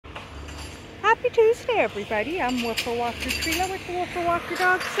Happy Tuesday, everybody. I'm Woofer Walker Trela with the Woofer Walker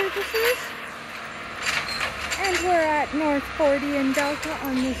Dog Services. And we're at North 40 in Delta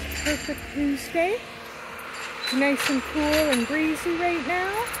on this perfect Tuesday. It's nice and cool and breezy right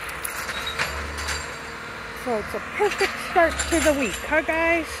now. So it's a perfect start to the week, huh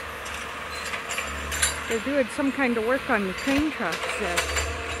guys? They're doing some kind of work on the train tracks there.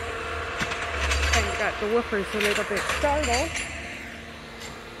 Kind of got the woofers a little bit startled.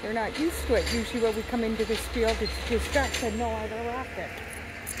 They're not used to it. Usually when we come into this field, it's just us and no other racket.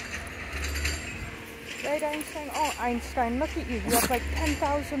 Right, Einstein? Oh, Einstein, look at you. You have like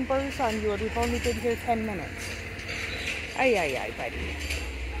 10,000 burrs on you and we've only been here 10 minutes. Ay, ay, ay, buddy.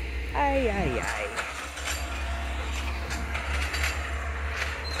 Ay, ay, ay.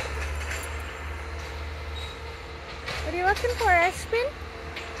 What are you looking for, Aspen?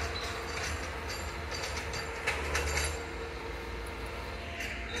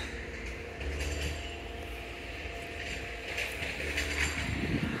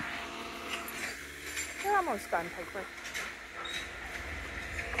 They're almost gone, Piper.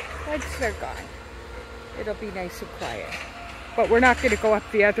 Once they're gone, it'll be nice and quiet. But we're not going to go up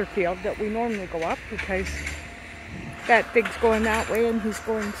the other field that we normally go up because that thing's going that way and he's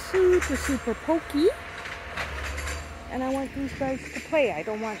going super, super pokey. And I want these guys to play. I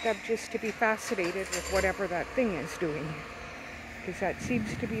don't want them just to be fascinated with whatever that thing is doing. Because that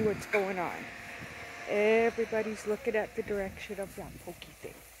seems to be what's going on. Everybody's looking at the direction of that pokey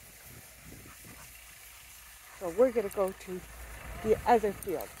thing. So we're going to go to the other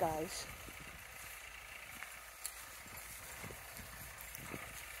field, guys.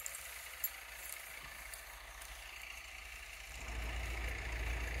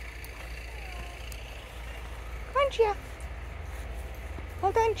 Come on, Gia.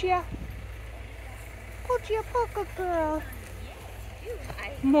 Hold on, Gia. Oh, Gia, poke girl.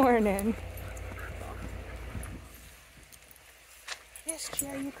 Morning. Yes,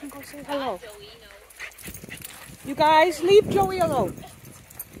 Gia, you can go say hello. You guys, leave Joey alone.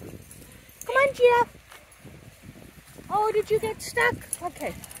 Come on, Gia. Oh, did you get stuck?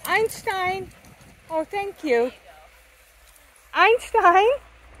 Okay. Einstein. Oh, thank you. Einstein.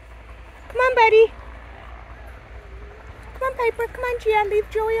 Come on, buddy. Come on, Piper. Come on, Gia. Leave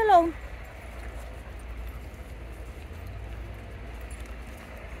Joey alone.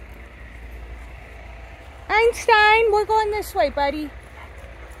 Einstein, we're going this way, buddy.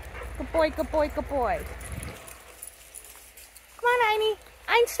 Good boy, good boy, good boy. Come on, Einie.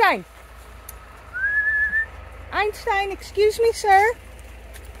 Einstein. Einstein, excuse me, sir.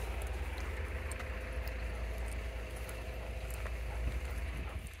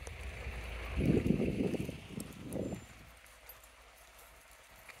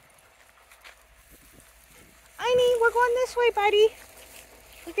 Einie, we're going this way, buddy.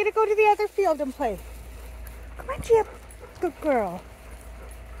 We're going to go to the other field and play. Come on, Gia. Good girl.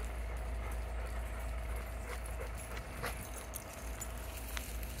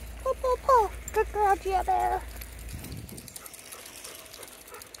 Pull, pull, pull. Good girl, Gia there.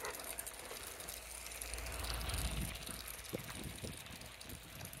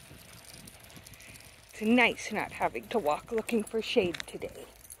 It's nice not having to walk looking for shade today.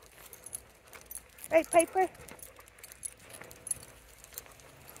 Right, Piper?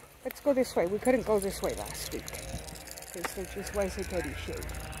 Let's go this way. We couldn't go this way last week because there just wasn't any shade.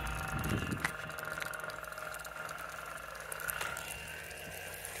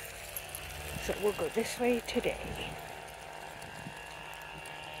 So we'll go this way today.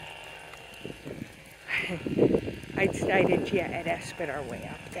 Einstein and Gia and Espen are way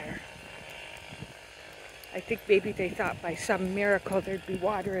up there. I think maybe they thought by some miracle there'd be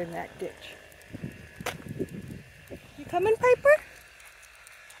water in that ditch. You coming, Piper?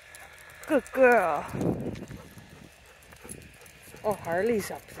 Good girl. Oh, Harley's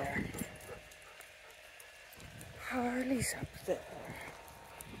up there. Harley's up there.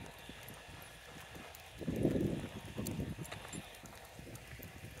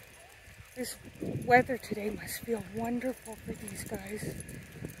 This weather today must feel wonderful for these guys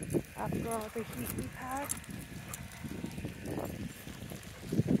after all the heat we've had.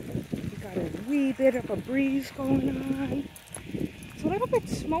 We got a wee bit of a breeze going on. It's a little bit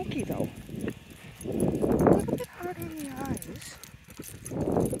smoky though. A little bit hard on the eyes.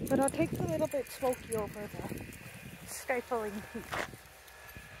 But I'll take the little bit smoky over the stifling heat.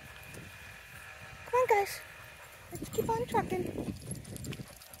 Come on guys. Let's keep on trucking.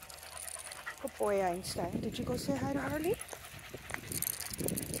 Good boy, Einstein. Did you go say hi to Harley?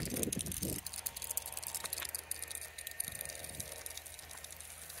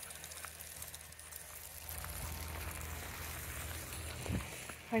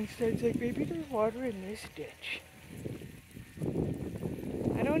 Einstein's like, maybe there's water in this ditch.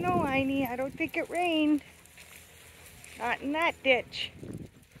 I don't know, Einie. I don't think it rained. Not in that ditch.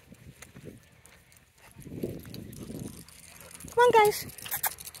 Come on, guys.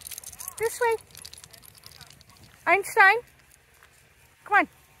 This way. Einstein. Come on.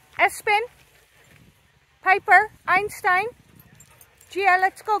 Espen. Piper. Einstein. Gia,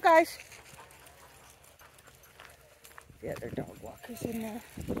 let's go, guys. The other dog walker's in there.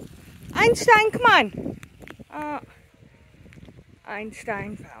 Einstein, come on.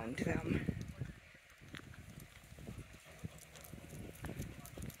 Einstein found them.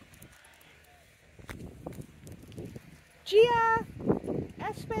 Gia,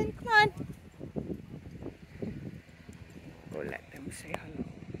 Espen, come on. We'll let them say hello.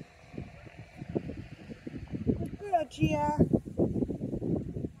 Good girl, Gia.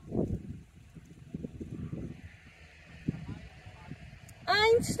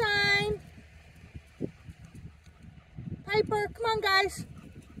 Einstein. Piper, come on, guys.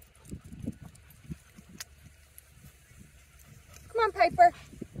 Come on, Piper.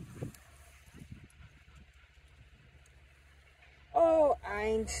 Oh,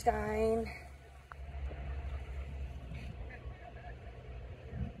 Einstein.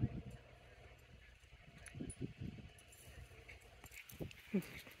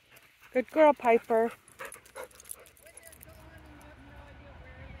 Good girl, Piper.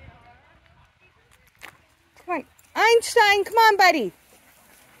 Come on. Einstein, come on, buddy.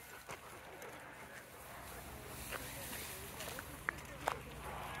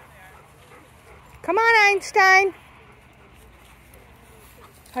 Come on, Einstein.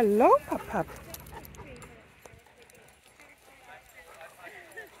 Hello, Pup.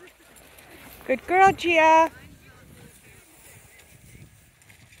 Good girl, Gia.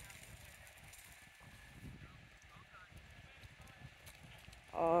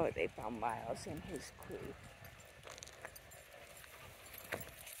 Oh, they found Miles and his crew.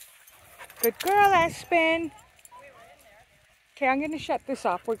 Good girl, Espen. Okay, I'm going to shut this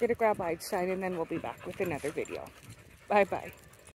off. We're going to grab Einstein and then we'll be back with another video. Bye-bye.